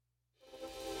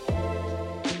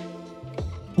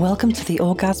Welcome to the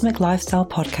Orgasmic Lifestyle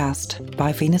Podcast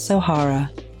by Venus O'Hara.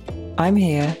 I'm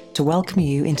here to welcome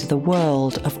you into the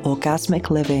world of orgasmic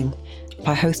living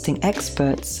by hosting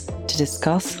experts to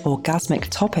discuss orgasmic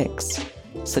topics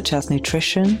such as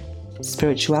nutrition,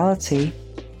 spirituality,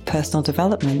 personal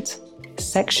development,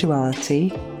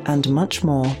 sexuality, and much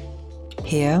more.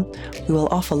 Here, we will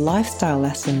offer lifestyle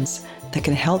lessons that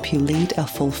can help you lead a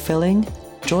fulfilling,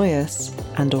 joyous,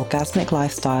 and orgasmic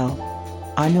lifestyle.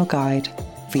 I'm your guide,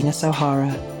 Venus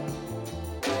O'Hara.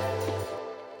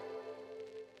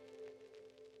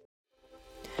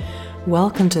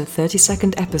 Welcome to the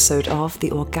 32nd episode of the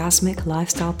Orgasmic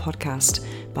Lifestyle Podcast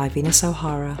by Venus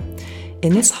O'Hara.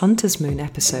 In this Hunter's Moon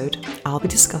episode, I'll be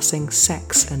discussing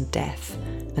sex and death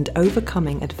and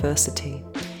overcoming adversity.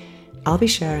 I'll be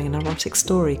sharing an erotic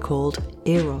story called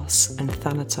Eros and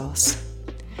Thanatos.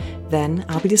 Then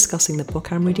I'll be discussing the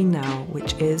book I'm reading now,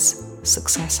 which is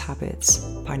Success Habits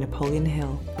by Napoleon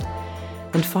Hill.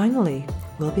 And finally,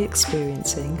 we'll be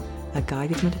experiencing a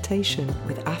guided meditation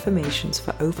with affirmations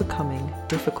for overcoming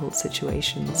difficult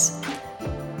situations.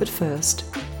 But first,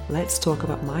 let's talk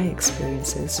about my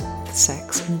experiences with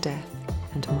sex and death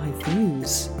and my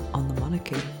views on the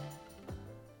monarchy.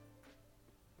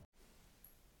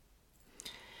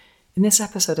 In this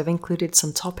episode, I've included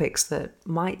some topics that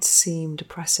might seem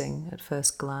depressing at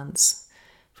first glance.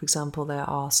 For example, there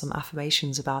are some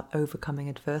affirmations about overcoming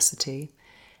adversity,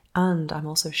 and I'm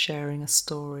also sharing a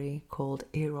story called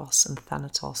Eros and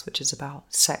Thanatos, which is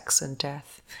about sex and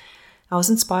death. I was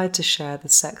inspired to share the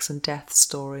sex and death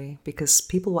story because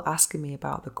people were asking me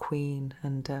about the Queen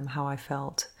and how I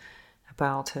felt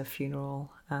about her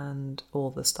funeral and all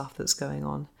the stuff that's going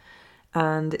on.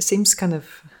 And it seems kind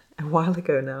of a while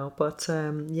ago now, but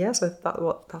so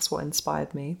that's what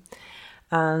inspired me.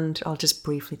 And I'll just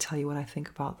briefly tell you what I think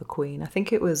about the Queen. I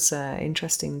think it was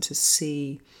interesting to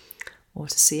see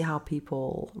how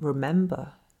people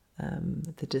remember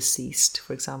the deceased.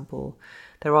 For example,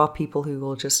 there are people who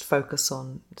will just focus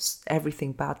on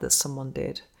everything bad that someone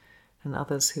did, and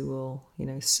others who will,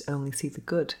 only see the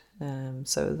good.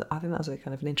 So I think that's a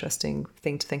kind of an interesting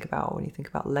thing to think about when you think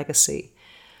about legacy.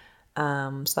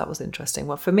 So that was interesting.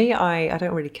 Well, for me, I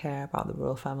don't really care about the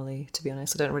royal family, to be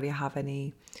honest. I don't really have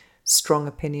any strong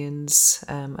opinions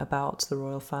about the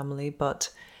royal family,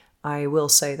 but I will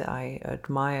say that I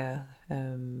admire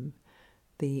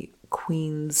the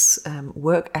Queen's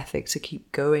work ethic to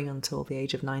keep going until the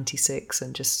age of 96,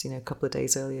 and just a couple of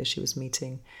days earlier she was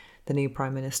meeting the new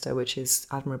Prime Minister, which is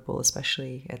admirable,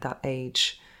 especially at that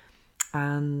age.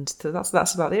 And so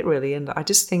that's about it really. And I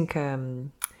just think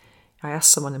I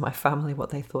asked someone in my family what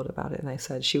they thought about it, and they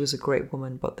said she was a great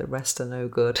woman, but the rest are no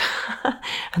good.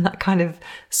 And that kind of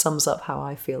sums up how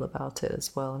I feel about it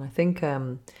as well. And I think there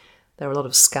are a lot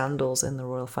of scandals in the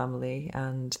royal family,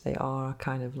 and they are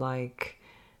kind of like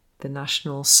the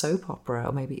national soap opera,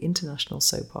 or maybe international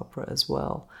soap opera as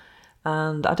well.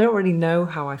 And I don't really know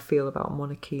how I feel about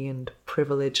monarchy and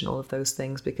privilege and all of those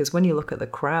things, because when you look at the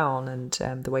crown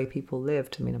and the way people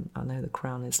lived, I know the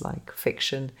crown is like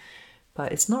fiction,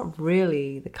 but it's not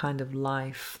really the kind of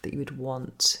life that you would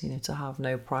want, to have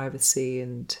no privacy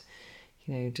and,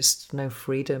 just no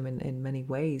freedom in many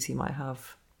ways. You might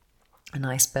have a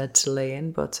nice bed to lay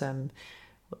in, but,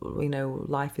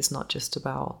 life is not just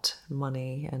about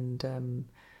money and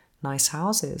nice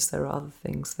houses. There are other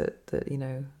things that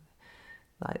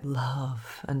like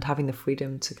love and having the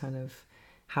freedom to kind of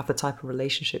have the type of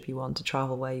relationship you want, to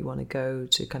travel where you want to go,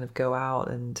 to kind of go out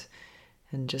and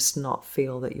just not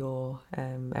feel that your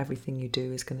everything you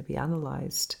do is going to be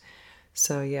analysed.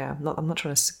 So yeah, I'm not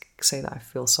trying to say that I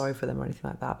feel sorry for them or anything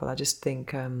like that, but I just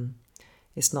think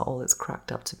it's not all it's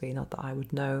cracked up to be. Not that I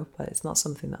would know, but it's not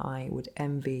something that I would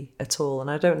envy at all. And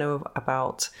I don't know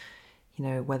about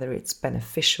whether it's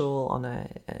beneficial on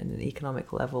an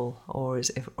economic level or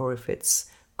if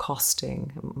it's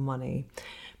costing money.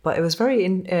 But it was very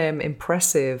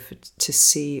impressive to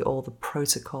see all the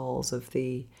protocols of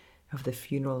the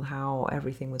funeral, how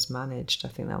everything was managed. I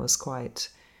think that was quite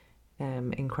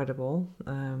incredible.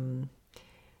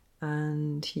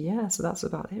 And yeah, so that's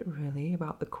about it really,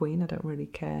 about the Queen. I don't really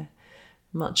care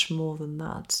much more than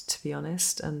that, to be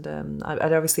honest. And I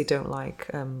obviously don't like,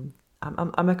 I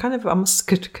must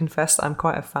confess that I'm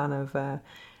quite a fan of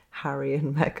Harry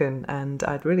and Meghan, and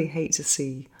I'd really hate to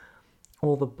see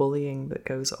all the bullying that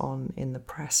goes on in the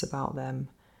press about them.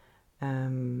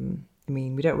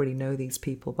 We don't really know these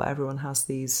people, but everyone has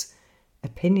these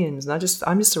opinions. And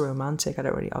I'm just a romantic.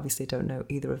 Obviously don't know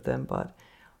either of them, but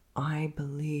I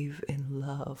believe in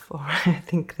love, or I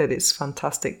think that it's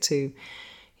fantastic to,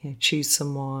 choose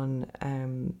someone.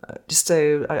 Just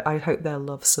so I hope their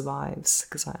love survives,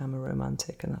 because I am a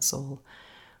romantic, and that's all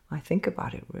I think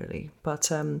about it really.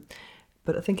 But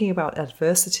thinking about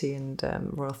adversity and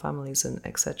royal families and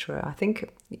etc., I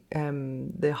think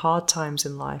the hard times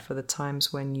in life are the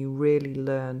times when you really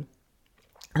learn.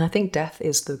 And I think death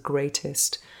is the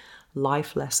greatest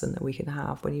life lesson that we can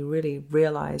have, when you really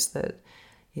realize that,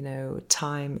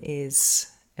 time is,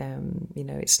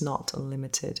 it's not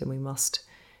unlimited, and we must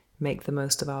make the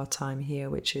most of our time here,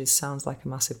 which sounds like a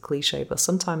massive cliche, but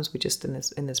sometimes we're just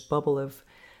in this bubble of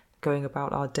going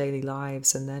about our daily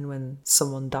lives, and then when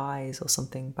someone dies or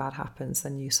something bad happens,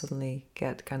 then you suddenly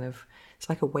get it's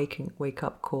like a wake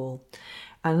up call.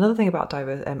 And another thing about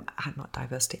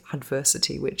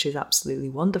adversity, which is absolutely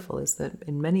wonderful, is that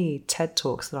in many TED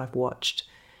Talks that I've watched,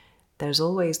 there's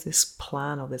always this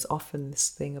plan, or there's often this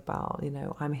thing about,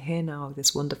 I'm here now with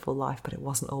this wonderful life, but it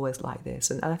wasn't always like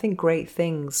this. And I think great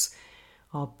things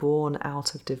are born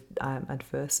out of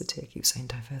adversity. I keep saying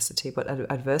diversity, but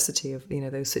adversity of,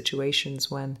 those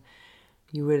situations when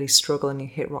you really struggle and you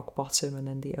hit rock bottom, and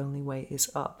then the only way is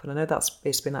up. And I know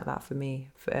it's been like that for me.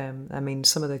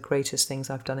 Some of the greatest things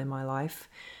I've done in my life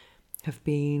have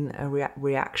been a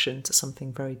reaction to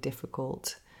something very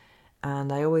difficult.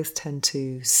 And I always tend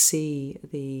to see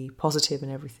the positive in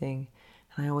everything.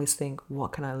 And I always think,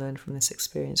 what can I learn from this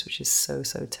experience, which is so,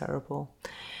 so terrible?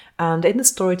 And in the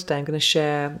story today, I'm going to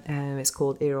share, it's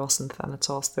called Eros and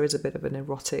Thanatos. There is a bit of an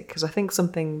erotic, because I think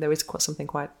there is something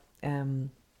quite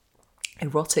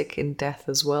erotic in death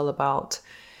as well, about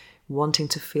wanting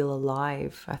to feel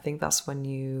alive. I think that's when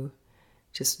you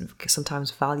just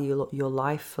sometimes value your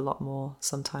life a lot more.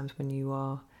 Sometimes when you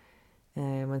are,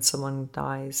 when someone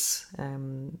dies,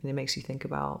 it makes you think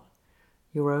about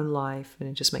your own life, and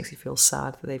it just makes you feel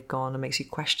sad that they've gone, and makes you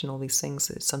question all these things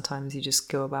that sometimes you just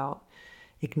go about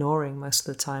ignoring most of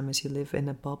the time as you live in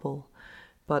a bubble.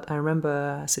 But I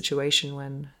remember a situation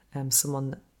when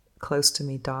someone close to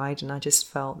me died, and I just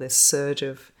felt this surge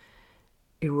of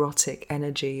erotic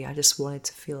energy. I just wanted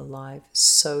to feel alive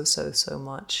so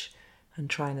much, and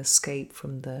try and escape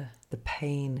from the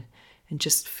pain, and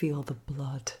just feel the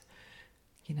blood,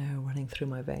 running through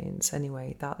my veins.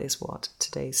 Anyway, that is what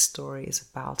today's story is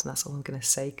about, and that's all I'm going to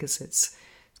say, because it's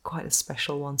quite a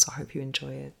special one, so I hope you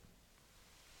enjoy it.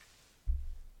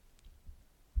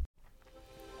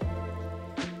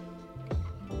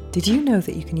 Did you know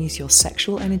that you can use your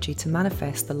sexual energy to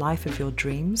manifest the life of your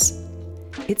dreams?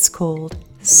 It's called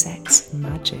sex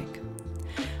magic.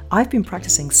 I've been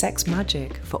practicing sex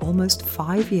magic for almost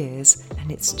 5 years, and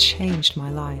it's changed my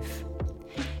life.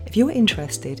 If you're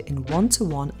interested in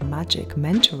one-to-one magic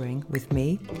mentoring with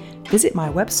me, visit my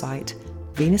website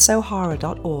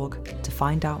venusohara.org to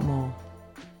find out more.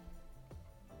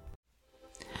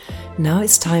 Now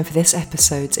it's time for this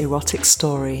episode's erotic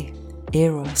story,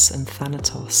 Eros and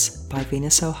Thanatos by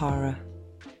Venus O'Hara.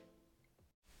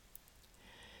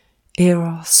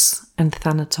 Eros and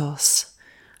Thanatos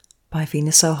by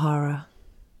Venus O'Hara.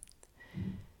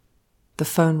 The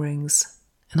phone rings,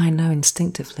 and I know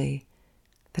instinctively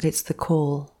that it's the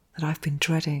call that I've been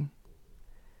dreading.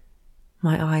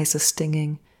 My eyes are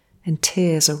stinging, and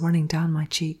tears are running down my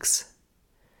cheeks.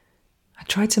 I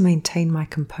try to maintain my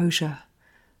composure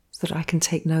so that I can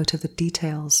take note of the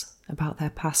details about their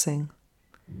passing.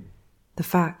 The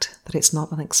fact that it's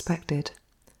not unexpected,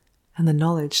 and the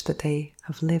knowledge that they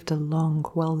have lived a long,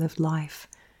 well-lived life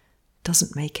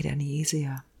doesn't make it any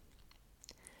easier.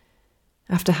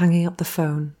 After hanging up the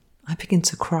phone, I begin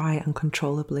to cry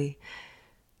uncontrollably.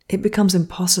 It becomes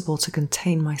impossible to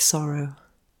contain my sorrow.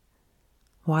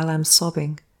 While I'm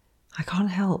sobbing, I can't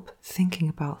help thinking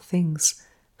about things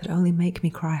that only make me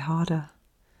cry harder.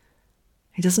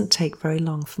 It doesn't take very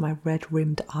long for my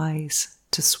red-rimmed eyes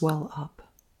to swell up.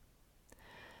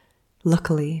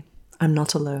 Luckily, I'm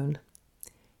not alone.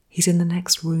 He's in the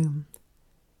next room.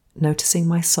 Noticing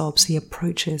my sobs, he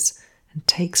approaches and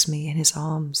takes me in his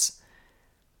arms.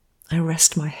 I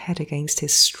rest my head against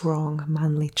his strong,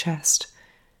 manly chest.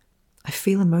 I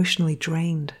feel emotionally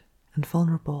drained and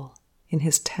vulnerable in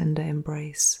his tender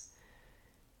embrace.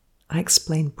 I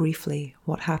explain briefly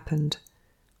what happened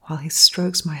while he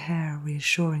strokes my hair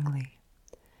reassuringly.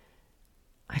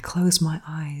 I close my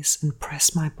eyes and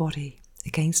press my body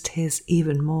against his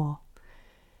even more.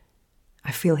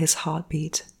 I feel his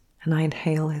heartbeat and I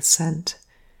inhale his scent.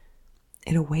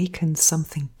 It awakens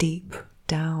something deep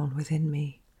down within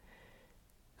me.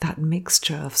 That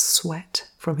mixture of sweat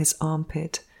from his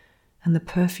armpit and the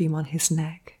perfume on his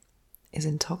neck is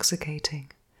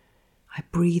intoxicating. I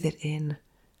breathe it in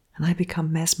and I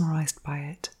become mesmerized by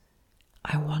it.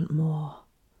 I want more.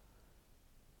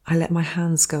 I let my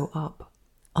hands go up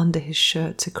under his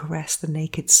shirt to caress the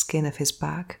naked skin of his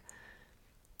back.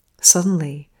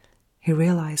 Suddenly, he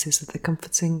realizes that the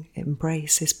comforting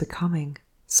embrace is becoming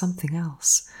something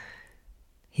else.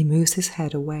 He moves his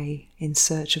head away in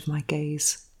search of my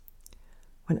gaze.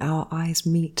 When our eyes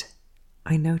meet,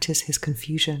 I notice his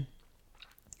confusion.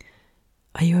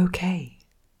 "Are you okay?"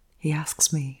 he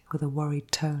asks me with a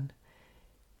worried tone.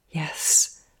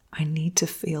 "Yes, I need to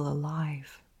feel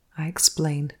alive," I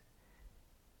explain.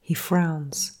 He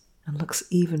frowns and looks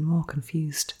even more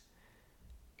confused.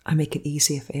 I make it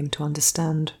easier for him to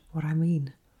understand what I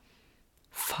mean.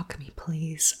 "Fuck me,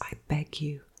 please, I beg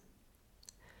you."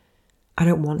 I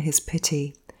don't want his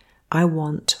pity. I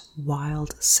want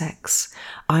wild sex.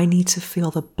 I need to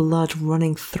feel the blood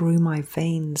running through my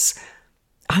veins.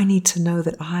 I need to know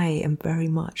that I am very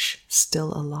much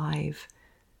still alive,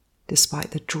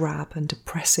 despite the drab and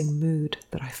depressing mood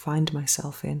that I find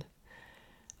myself in.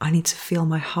 I need to feel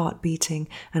my heart beating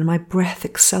and my breath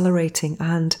accelerating,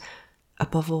 and,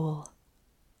 above all,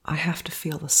 I have to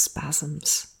feel the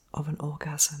spasms of an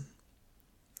orgasm.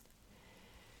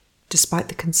 Despite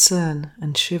the concern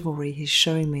and chivalry he's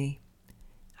showing me,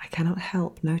 I cannot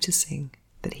help noticing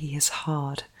that he is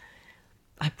hard.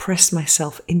 I press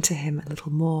myself into him a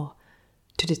little more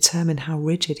to determine how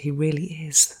rigid he really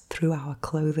is through our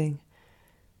clothing.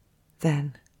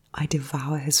 Then I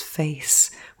devour his face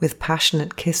with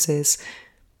passionate kisses.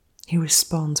 He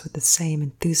responds with the same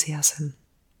enthusiasm.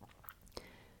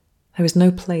 There is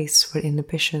no place for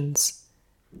inhibitions.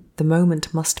 The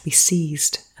moment must be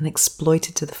seized and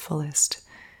exploited to the fullest.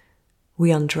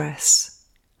 We undress.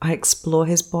 I explore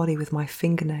his body with my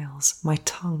fingernails, my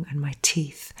tongue, and my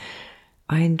teeth.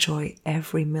 I enjoy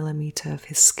every millimeter of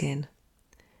his skin.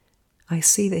 I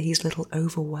see that he's a little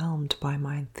overwhelmed by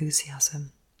my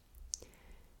enthusiasm.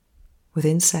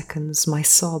 Within seconds, my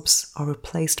sobs are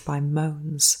replaced by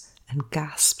moans and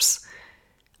gasps.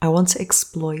 I want to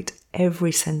exploit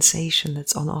every sensation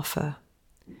that's on offer.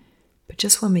 But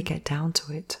just when we get down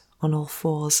to it, on all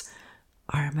fours,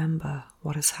 I remember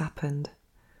what has happened.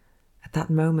 At that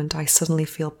moment, I suddenly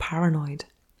feel paranoid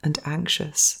and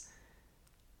anxious.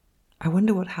 I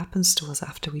wonder what happens to us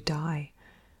after we die.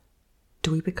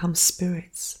 Do we become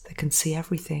spirits that can see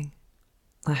everything?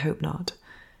 I hope not.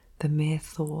 The mere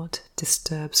thought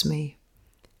disturbs me.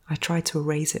 I try to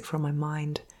erase it from my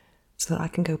mind so that I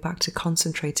can go back to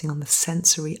concentrating on the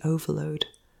sensory overload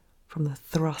from the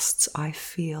thrusts I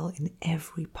feel in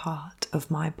every part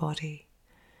of my body.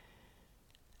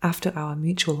 After our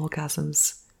mutual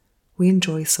orgasms, we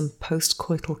enjoy some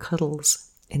post-coital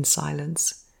cuddles in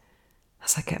silence.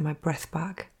 As I get my breath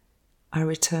back, I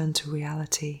return to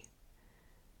reality.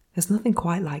 There's nothing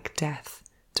quite like death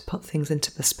to put things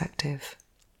into perspective.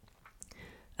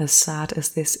 As sad as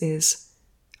this is,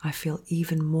 I feel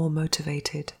even more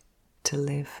motivated to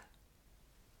live.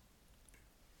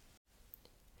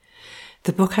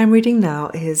 The book I'm reading now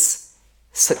is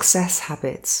Success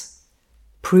Habits: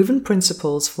 Proven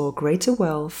Principles for Greater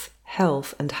Wealth,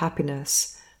 Health and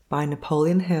Happiness by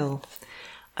Napoleon Hill.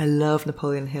 I love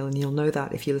Napoleon Hill, and you'll know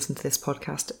that if you listen to this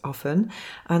podcast often.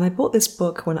 And I bought this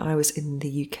book when I was in the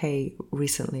UK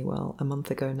recently, a month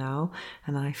ago now,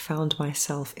 and I found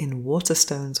myself in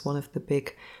Waterstones, one of the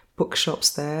big bookshops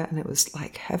there, and it was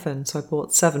like heaven. So I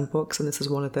bought 7 books, and this is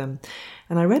one of them.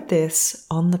 And I read this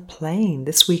on the plane.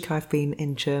 This week I've been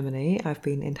in Germany. I've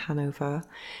been in Hanover,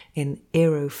 in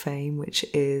Aerofame, which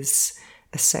is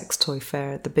a sex toy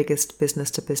fair, the biggest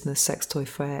business-to-business sex toy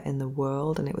fair in the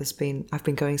world, and I've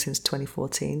been going since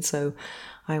 2014, so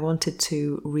I wanted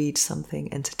to read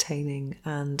something entertaining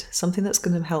and something that's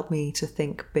going to help me to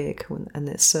think big, and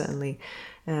it certainly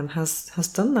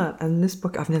has done that. And this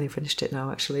book, I've nearly finished it now,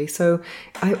 actually, so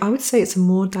I would say it's a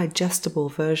more digestible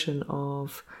version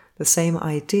of the same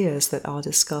ideas that are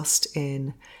discussed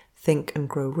in Think and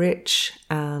Grow Rich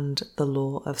and The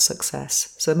Law of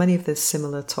Success. So many of the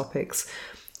similar topics.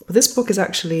 But this book is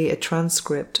actually a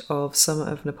transcript of some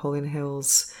of Napoleon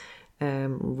Hill's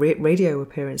radio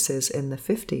appearances in the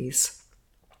 50s.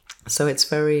 So it's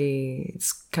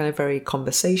kind of very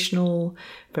conversational,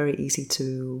 very easy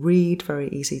to read, very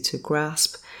easy to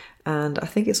grasp. And I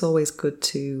think it's always good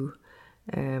to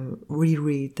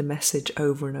reread the message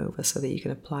over and over so that you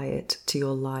can apply it to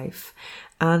your life.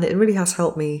 And it really has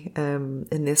helped me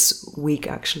in this week,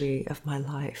 actually, of my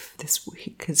life. This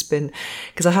week has been,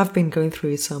 because I have been going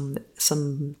through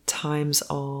some times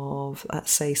of,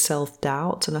 let's say,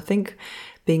 self-doubt. And I think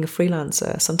being a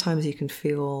freelancer, sometimes you can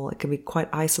feel it can be quite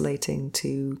isolating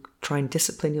to try and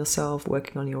discipline yourself,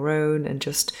 working on your own, and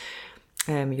just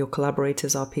Your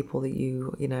collaborators are people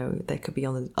that they could be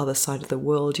on the other side of the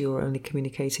world. You're only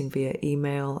communicating via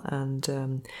email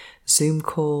and Zoom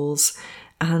calls.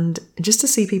 And just to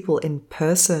see people in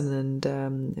person,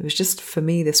 and it was just, for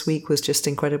me, this week was just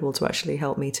incredible to actually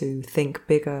help me to think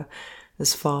bigger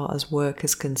as far as work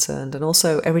is concerned. And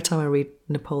also, every time I read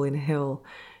Napoleon Hill,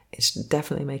 it's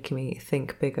definitely making me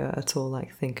think bigger at all,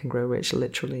 like Think and Grow Rich,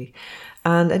 literally.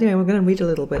 And anyway, we're going to read a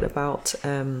little bit about,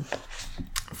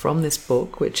 from this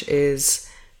book, which is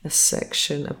a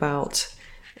section about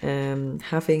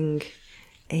having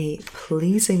a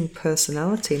pleasing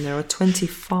personality. And there are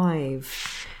 25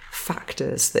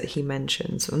 factors that he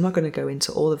mentions. I'm not going to go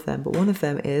into all of them, but one of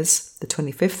them is the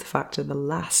 25th factor, the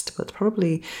last, but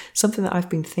probably something that I've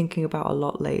been thinking about a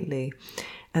lot lately.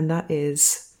 And that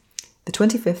is, the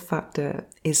 25th factor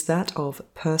is that of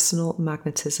personal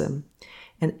magnetism,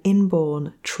 an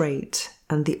inborn trait,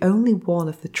 and the only one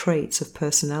of the traits of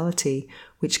personality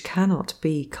which cannot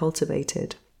be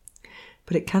cultivated.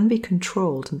 But it can be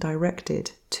controlled and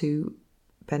directed to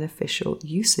beneficial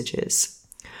usages.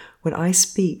 When I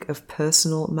speak of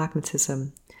personal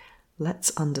magnetism,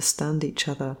 let's understand each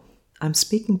other. I'm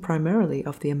speaking primarily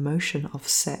of the emotion of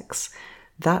sex,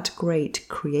 that great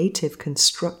creative,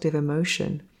 constructive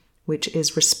emotion which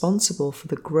is responsible for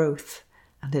the growth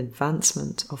and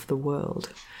advancement of the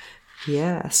world.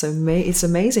 Yeah, so it's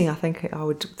amazing. I think I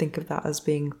would think of that as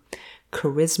being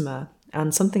charisma.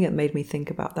 And something that made me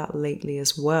think about that lately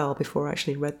as well, before I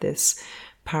actually read this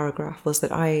paragraph, was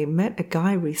that I met a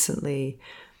guy recently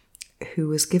who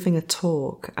was giving a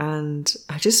talk, and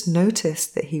I just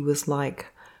noticed that he was like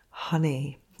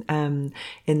honey.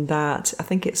 In that, I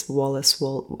think it's Wallace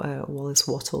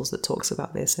Wattles that talks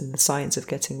about this in The Science of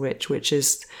Getting Rich, which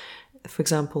is, for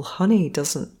example, honey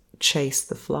doesn't chase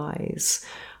the flies.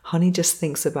 Honey just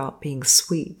thinks about being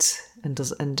sweet and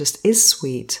just is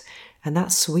sweet, and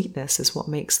that sweetness is what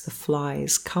makes the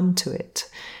flies come to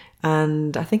it.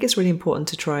 And I think it's really important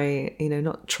to try,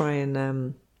 not try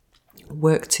and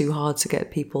work too hard to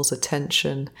get people's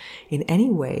attention in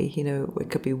any way. It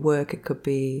could be work, it could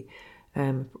be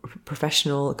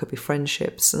professional, it could be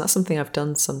friendships, and that's something I've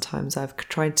done sometimes. I've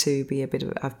tried to be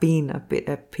I've been a bit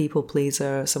a people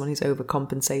pleaser, someone who's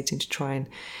overcompensating to try and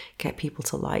get people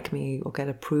to like me or get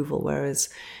approval, whereas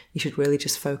you should really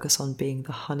just focus on being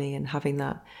the honey and having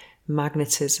that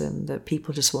magnetism that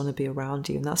people just want to be around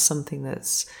you. And that's something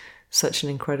that's such an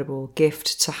incredible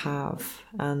gift to have,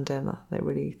 and that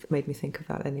really made me think of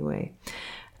that anyway.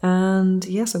 And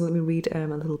yes, I'm going to read a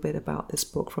little bit about this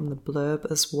book from the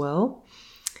blurb as well.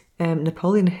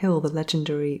 Napoleon Hill, the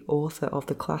legendary author of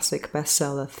the classic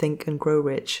bestseller Think and Grow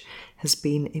Rich, has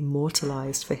been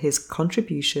immortalized for his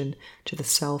contribution to the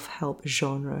self-help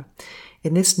genre.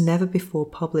 In this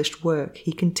never-before-published work,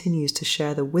 he continues to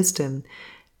share the wisdom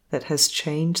that has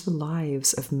changed the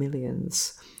lives of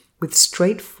millions. With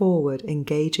straightforward,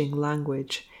 engaging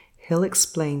language, Hill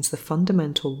explains the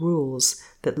fundamental rules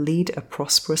that lead a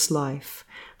prosperous life,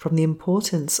 from the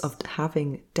importance of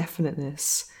having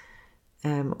definiteness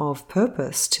of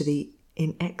purpose to the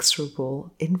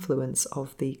inexorable influence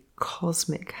of the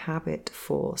cosmic habit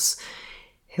force.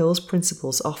 Hill's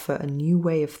principles offer a new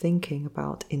way of thinking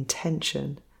about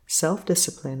intention,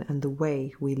 self-discipline, and the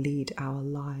way we lead our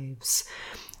lives.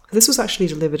 This was actually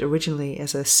delivered originally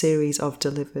as a series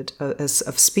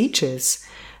of speeches,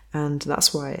 and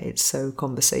that's why it's so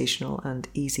conversational and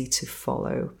easy to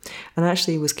follow. And I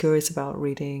actually was curious about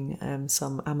reading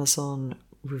some Amazon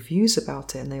reviews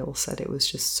about it, and they all said it was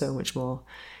just so much more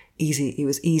easy. It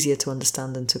was easier to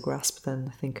understand and to grasp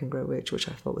than Think and Grow Rich, which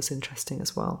I thought was interesting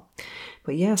as well.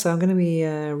 But yeah, so I'm going to be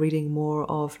reading more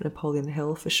of Napoleon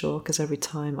Hill for sure, because every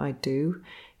time I do,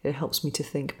 it helps me to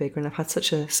think bigger. And I've had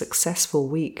such a successful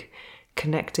week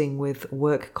connecting with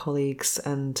work colleagues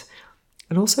and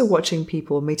also watching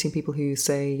people, meeting people who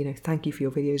say, thank you for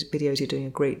your videos, you're doing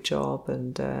a great job,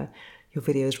 and your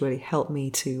videos really help me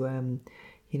to,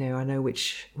 I know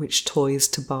which toys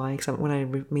to buy. Because when I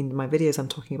mean my videos, I'm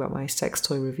talking about my sex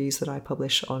toy reviews that I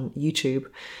publish on YouTube.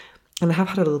 And I have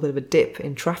had a little bit of a dip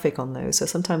in traffic on those. So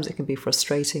sometimes it can be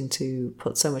frustrating to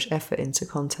put so much effort into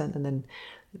content and then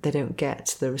they don't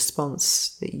get the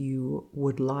response that you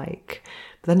would like.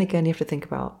 But then again, you have to think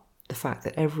about the fact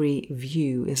that every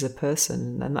view is a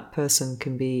person, and that person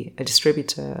can be a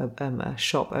distributor, a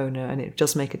shop owner, and it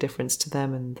does make a difference to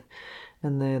them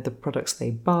and the products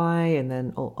they buy, and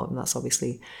then and that's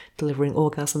obviously delivering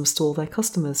orgasms to all their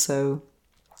customers. So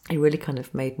it really kind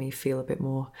of made me feel a bit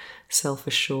more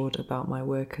self-assured about my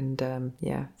work and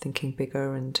thinking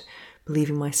bigger and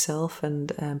believing myself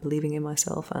and believing in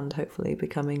myself and hopefully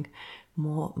becoming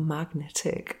more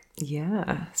magnetic.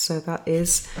 Yeah, so that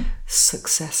is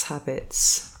Success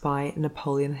Habits by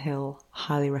Napoleon Hill.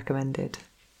 Highly recommended.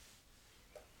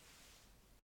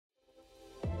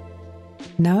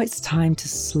 Now it's time to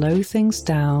slow things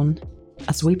down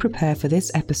as we prepare for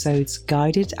this episode's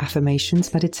guided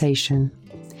affirmations meditation.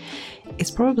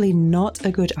 It's probably not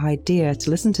a good idea to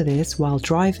listen to this while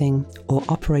driving or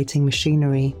operating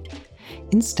machinery.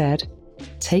 Instead,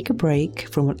 take a break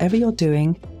from whatever you're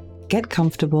doing, get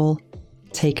comfortable,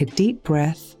 take a deep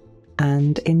breath,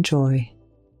 and enjoy.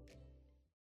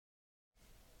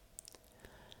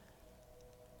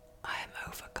 I am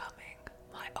overcoming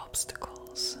my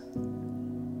obstacles.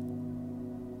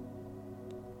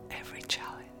 Every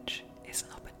challenge is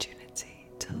an opportunity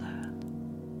to learn.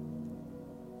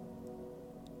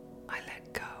 I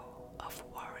let go of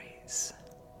worries.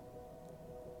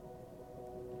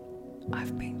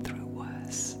 I've been through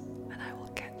worse, and I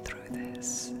will get through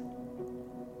this.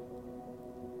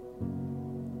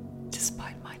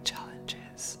 Despite my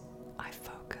challenges, I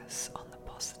focus on the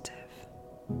positive.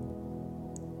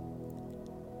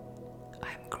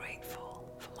 I am grateful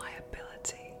for my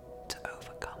ability to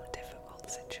overcome difficult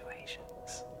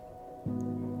situations.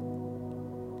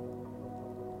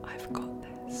 I've got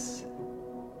this.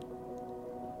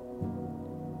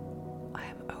 I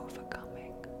am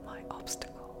overcoming my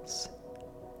obstacles.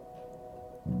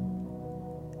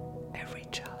 Every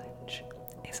challenge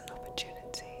is an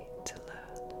opportunity to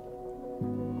learn.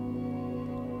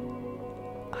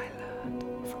 I learn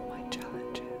from my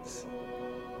challenges.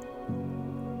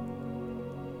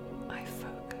 I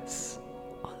focus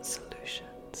on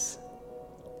solutions.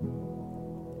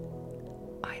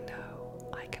 I know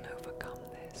I can overcome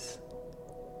this.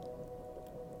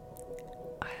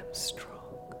 I am strong.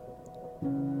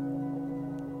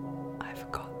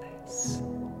 I've got this.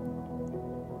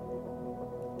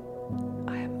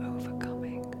 I am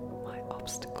overcoming my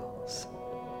obstacles.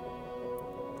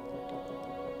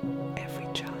 Every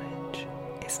challenge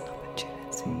is an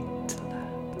opportunity to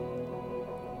learn.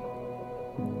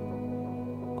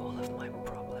 All of my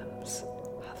problems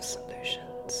have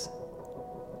solutions.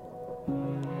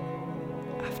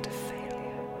 After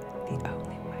failure, the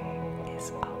only way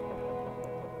is up.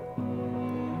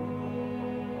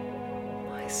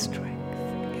 My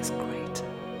strength is greater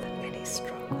than any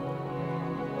struggle.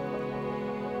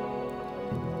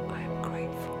 I am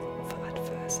grateful for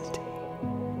adversity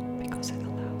because it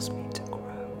allows me to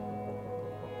grow.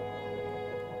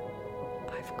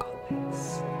 I've got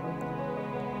this.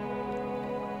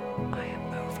 I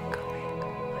am overcoming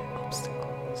my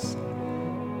obstacles.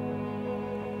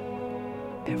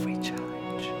 Every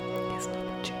challenge is an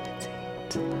opportunity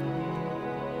to learn.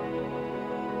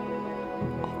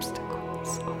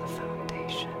 Obstacles are the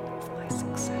foundation of my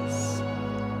success.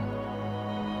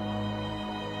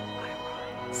 I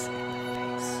rise in the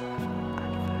face of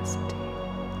adversity.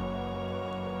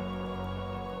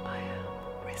 I am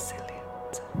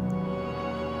resilient.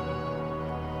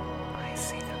 I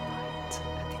see the light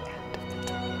at the end of the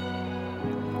tunnel.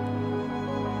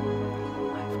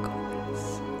 I've got this.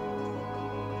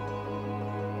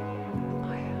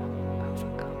 I am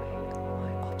overcoming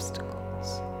my obstacles.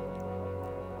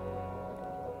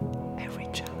 Every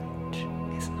challenge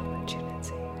is an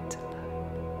opportunity to learn.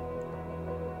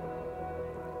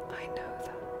 I know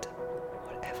that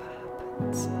whatever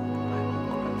happens, I will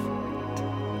grow from it.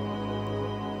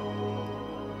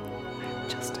 I am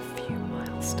just a few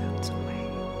milestones away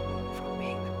from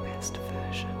being the best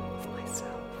version of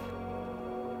myself.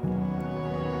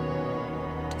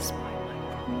 Despite my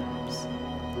problems,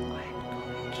 I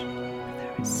acknowledge that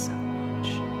there is so much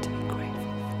to be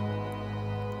grateful for.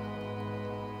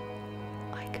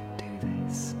 I can do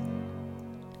this.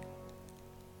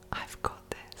 I've got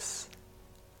this.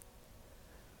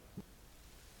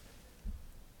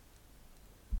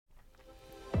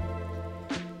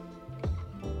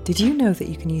 Did you know that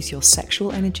you can use your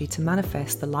sexual energy to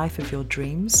manifest the life of your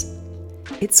dreams?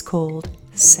 It's called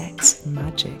sex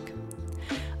magic.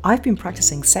 I've been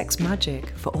practicing sex magic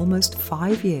for almost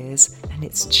 5 years and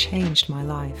it's changed my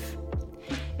life.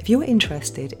 If you're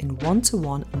interested in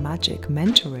one-to-one magic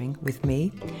mentoring with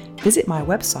me, visit my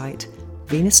website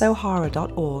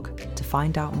venusohara.org to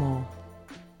find out more.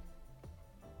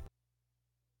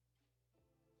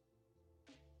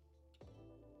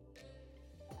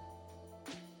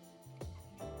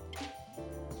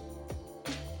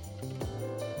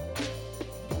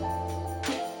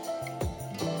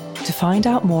 To find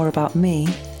out more about me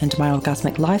and my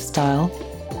orgasmic lifestyle,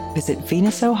 visit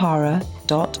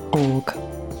venusohara.org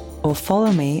or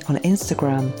follow me on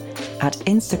Instagram at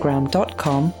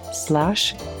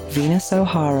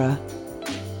instagram.com/VenusO'Hara.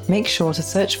 Make sure to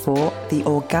search for the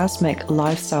Orgasmic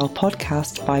Lifestyle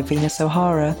Podcast by Venus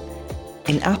O'Hara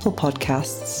in Apple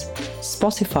Podcasts,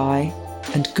 Spotify,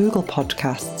 and Google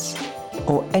Podcasts,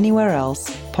 or anywhere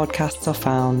else podcasts are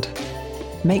found.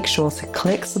 Make sure to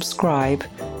click subscribe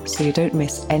so you don't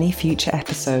miss any future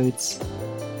episodes.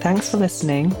 Thanks for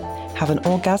listening, have an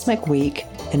orgasmic week,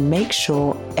 and make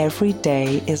sure every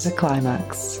day is a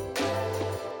climax.